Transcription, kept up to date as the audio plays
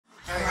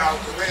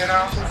house, the red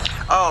house?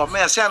 Oh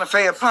man, Santa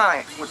Fe and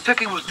Pine. When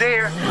Tookie was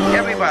there,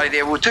 everybody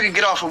there. When Tookie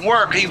get off from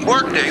work, he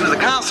worked there. He was a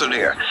counselor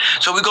there.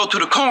 So we go to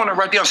the corner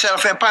right there on Santa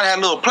Fe and Pine, had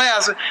a little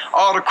plaza.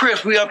 All the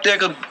Crips, we up there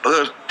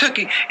because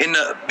Tookie in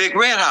the big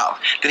red house.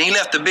 Then he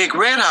left the big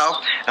red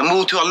house and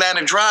moved to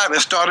Atlantic Drive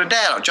and started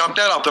that. Jumped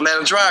that off the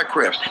Atlantic Drive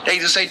Crips. They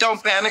just say,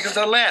 don't panic, it's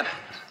Atlantic.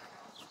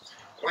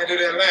 When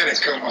did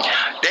Atlantic come out?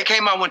 They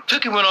came out when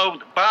Tookie went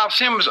over. Bob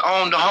Simmons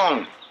owned the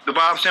home. The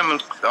Bob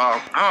Simmons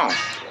home.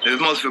 It was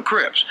mostly for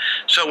Crips.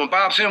 So when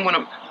Bob Simmons went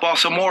and bought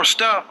some more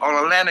stuff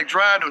on Atlantic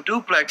Drive, them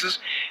duplexes,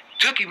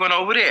 Tookie went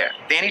over there.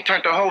 Then he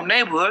turned the whole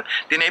neighborhood.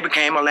 Then they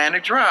became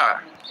Atlantic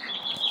Drive.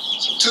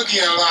 So Tookie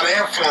had a lot of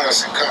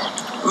influence in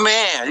Compton.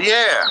 Man,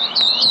 yeah.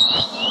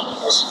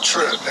 That's a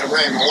trip. That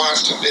Raymond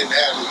Washington didn't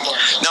have as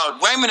much. No,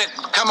 Raymond had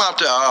come out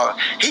to,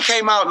 he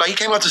came out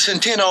to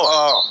Centeno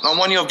on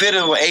one of your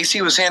videos where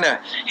AC was saying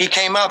that he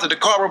came out to the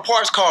car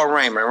reports called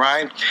Raymond,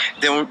 right?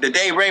 Then the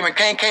day Raymond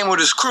came with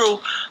his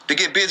crew to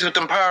get busy with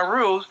them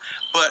Piru,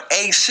 but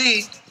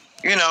AC,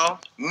 you know,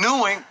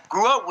 knew him,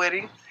 grew up with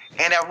him,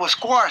 and that was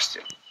squashed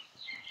him.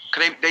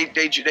 Cause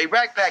they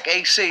racked back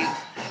AC,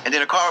 and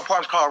then the car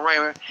reports called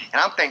Raymond,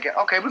 and I'm thinking,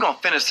 okay, we're gonna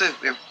finish this.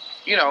 If,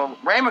 you know,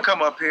 Raymond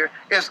come up here,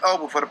 it's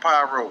over for the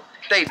Piru.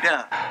 They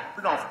done.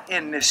 We're gonna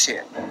end this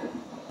shit. Did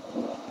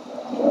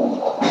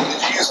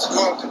you used to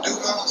go up to do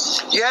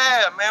those?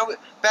 Yeah, man.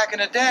 Back in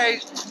the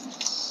day,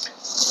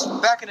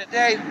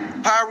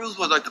 Pirus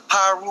was like the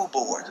Piru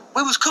boys.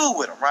 We was cool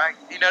with them, right?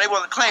 You know, they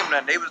wasn't claiming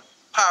nothing. They was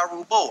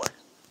Piru boys.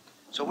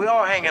 So we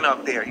all hanging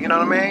up there, you know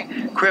what I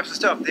mean? Crips and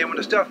stuff. Then when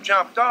the stuff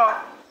jumped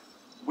off,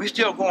 we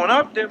still going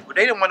up there, but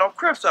they didn't want no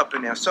Crips up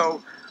in there.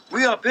 So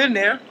we up in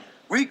there.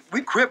 We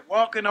Crip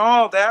walking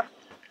all that.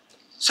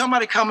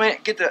 Somebody come in,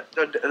 get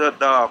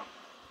the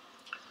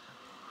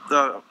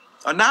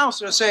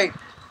announcer and say,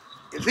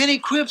 if any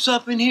Crips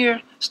up in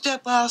here,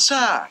 step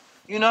outside,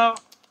 you know?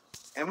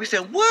 And we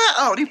said, what?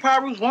 Oh, these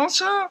Pirus want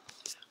some?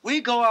 We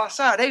go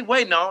outside. They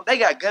waiting on. They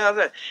got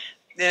guns.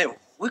 Then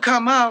we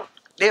come out.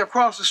 They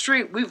across the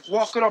street. We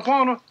walking up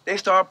on them. They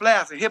start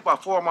blasting. Hit by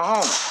 4 of my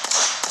homies.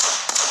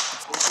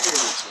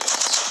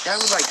 That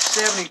was like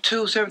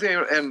 72,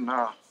 73, and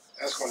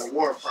that's when the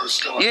war first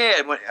started.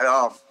 Yeah, when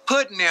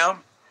Puddin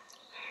them,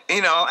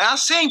 you know, and I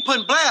seen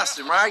Puddin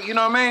blasting, right? You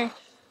know what I mean?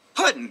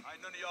 Puddin.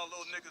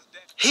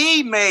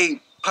 He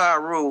made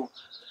Piru.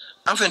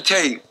 I'm finna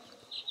tell you,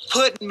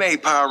 Puddin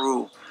made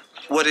Piru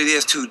what it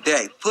is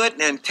today.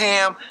 Puddin and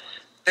Tam,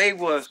 they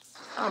was,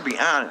 I'll be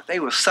honest, they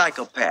were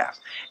psychopaths.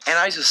 And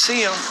I used to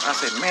see them, I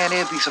said, man,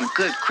 there'd be some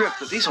good Crips,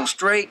 but these some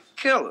straight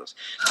killers.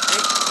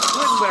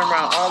 Puddin went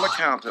around all the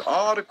Compton,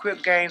 all the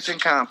Crip gangs in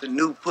Compton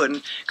knew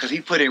Puddin because he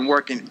put in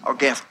working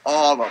against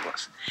all of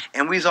us.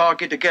 And we all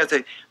get together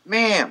and say,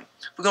 man,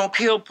 we're going to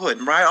kill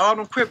Puddin, right? All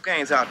them Crip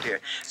gangs out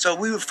there. So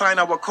we would find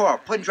out what car.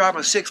 Puddin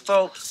driving a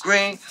 6'4",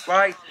 green,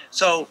 right?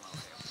 So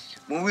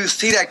when we would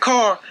see that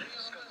car,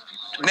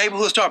 the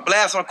neighborhood start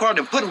blasting on the car,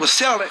 then Puddin would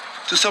sell it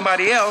to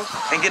somebody else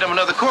and get them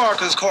another car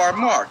because his car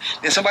marked.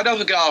 Then somebody else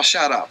would get all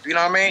shot up, you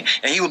know what I mean?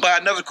 And he would buy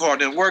another car,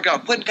 then work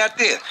out, Puddin got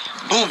this.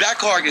 Boom, that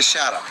car gets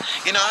shot up.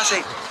 You know, I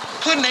say,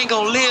 Puddin ain't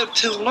gonna live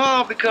too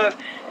long because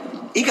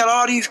he got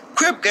all these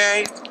Crip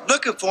gangs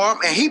looking for him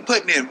and he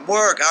putting in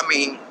work. I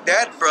mean,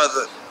 that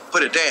brother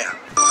put it down.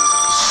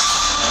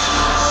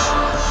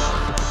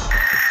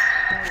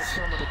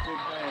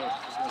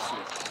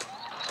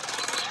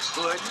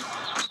 Puddin,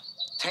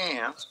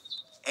 Tam,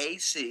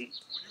 AC,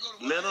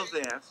 Little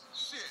Vince,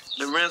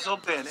 Lorenzo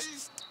Bennett.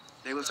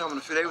 They were some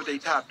of the, they were their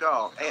top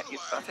dog. I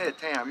said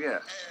Tam, yeah.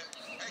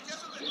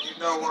 Did you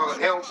know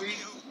LB?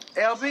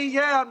 LB,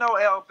 yeah, I know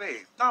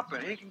LB. Thumper,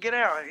 he can get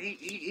out.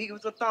 He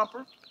was a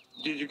thumper.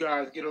 Did you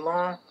guys get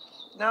along?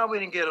 No, we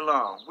didn't get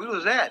along. We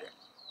was at it.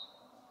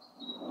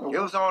 It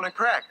was on and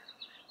cracking.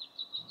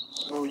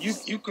 So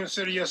you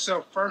consider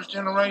yourself first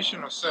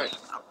generation or second?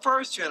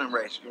 First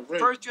generation.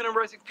 First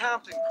generation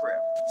Compton Crip.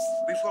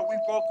 Before we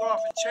broke off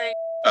and changed.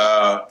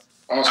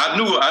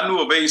 I knew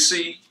of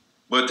AC,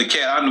 but the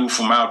cat I knew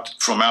from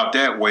out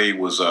that way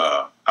was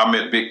I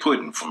met Big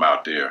Puddin from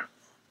out there,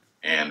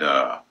 and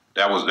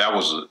that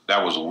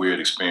was a weird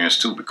experience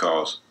too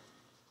because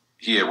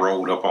he had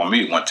rolled up on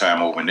me one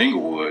time over in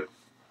Inglewood,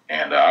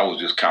 and I was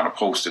just kind of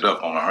posted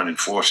up on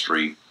 104th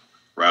Street,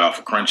 right off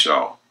of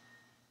Crenshaw,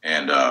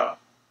 and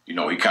you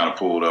know, he kind of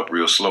pulled up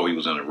real slow. He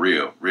was in a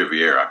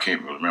Riviera. I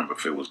can't remember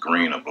if it was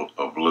green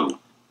or blue.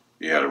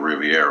 He had a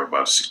Riviera,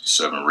 about a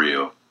 67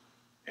 Real.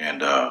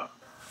 And,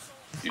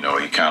 you know,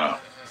 he kind of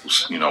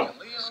was, you know,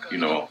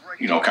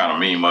 kind of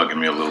mean mugging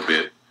me a little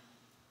bit.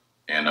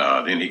 And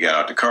then he got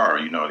out the car,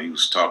 you know, he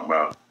was talking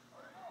about,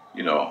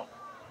 you know,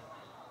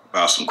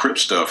 about some Crip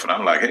stuff. And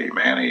I'm like, hey,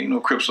 man, ain't no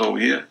Crips over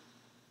here,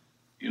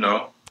 you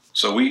know.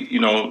 So we,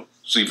 you know,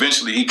 so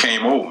eventually he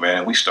came over,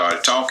 man. We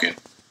started talking.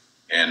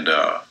 And,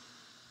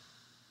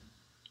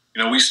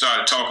 you know, we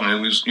started talking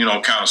and we was, you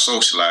know, kind of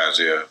socialized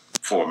there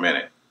for a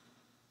minute.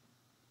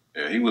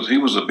 Yeah, he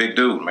was a big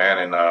dude, man,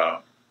 and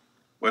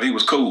but he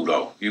was cool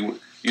though. He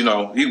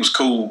was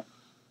cool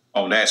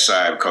on that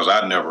side because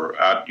I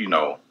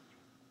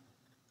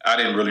I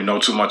didn't really know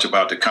too much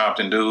about the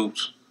Compton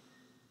dudes,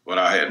 but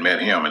I had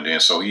met him, and then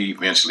so he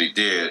eventually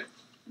did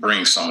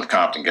bring some of the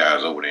Compton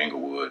guys over to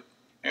Inglewood,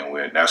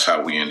 and that's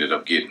how we ended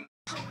up getting.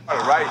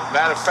 Right,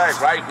 matter of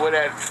fact, right where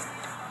that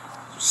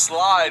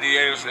slide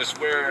is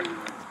where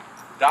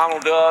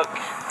Donald Duck,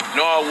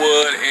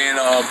 Norwood, and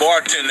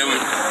Bartender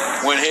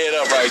went head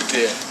up right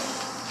there.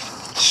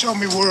 Show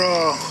me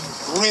where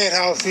Red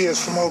House is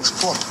from Oaks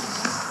Park.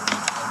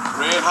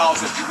 Red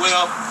House, if you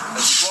walk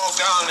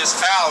down this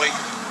alley,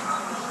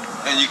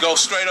 and you go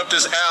straight up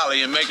this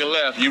alley and make a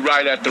left, you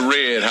right at the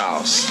Red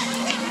House.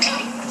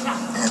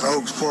 And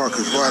Oaks Park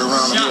is right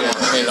around the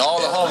corner. And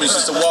all the homies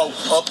just to walk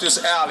up this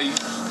alley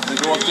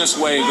and go up this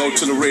way and go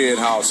to the Red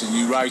House, and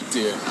you right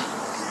there.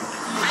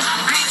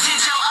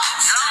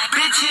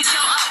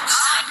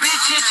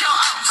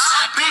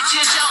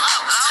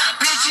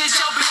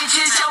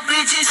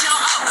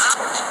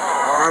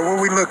 All right,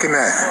 what we looking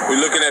at? We're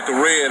looking at the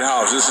Red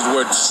House. This is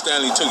where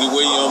Stanley Tookie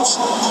Williams,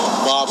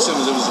 Bob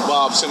Simmons, it was the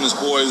Bob Simmons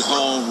boys'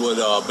 home with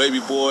baby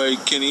boy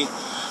Kenny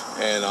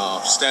and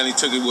Stanley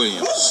Tookie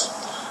Williams.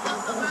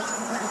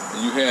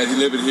 And he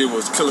lived here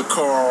with Killer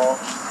Carl.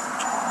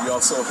 You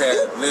also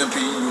had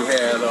Limpy, you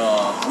had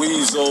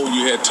Weasel,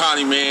 you had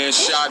Tiny Man,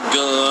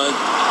 Shotgun,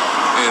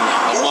 and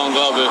among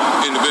other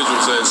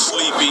individuals as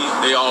Sleepy.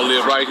 They all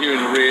live right here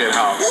in the Red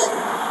House.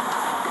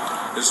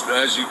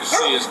 As you can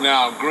see, it's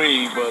now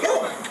green, but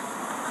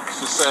it's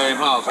the same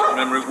house. I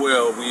remember it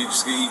well. We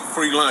used to eat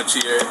free lunch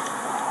here.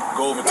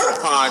 Go over to the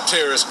Pine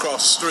Terrace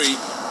across the street.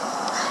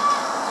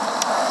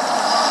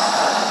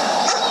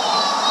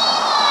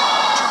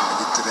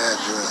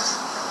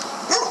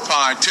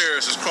 Pine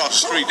Terrace is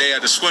across the street. They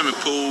had the swimming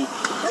pool.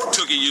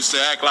 Tookie used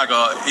to act like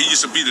he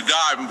used to be the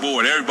diving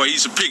board. He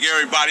used to pick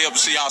everybody up to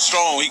see how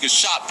strong he could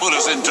shot put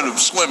us into the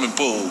swimming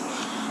pool.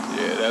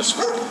 Yeah, that's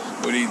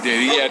what he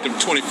did. He had them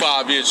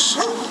 25-inch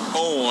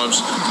arms.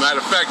 Matter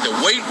of fact, the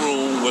weight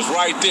room was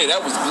right there.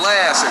 That was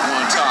glass at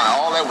one time.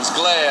 All that was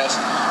glass,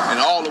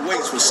 and all the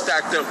weights were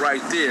stacked up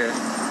right there.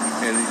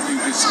 And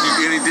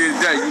any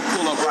day you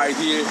pull up right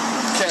here,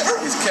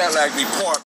 his Cadillac be parked.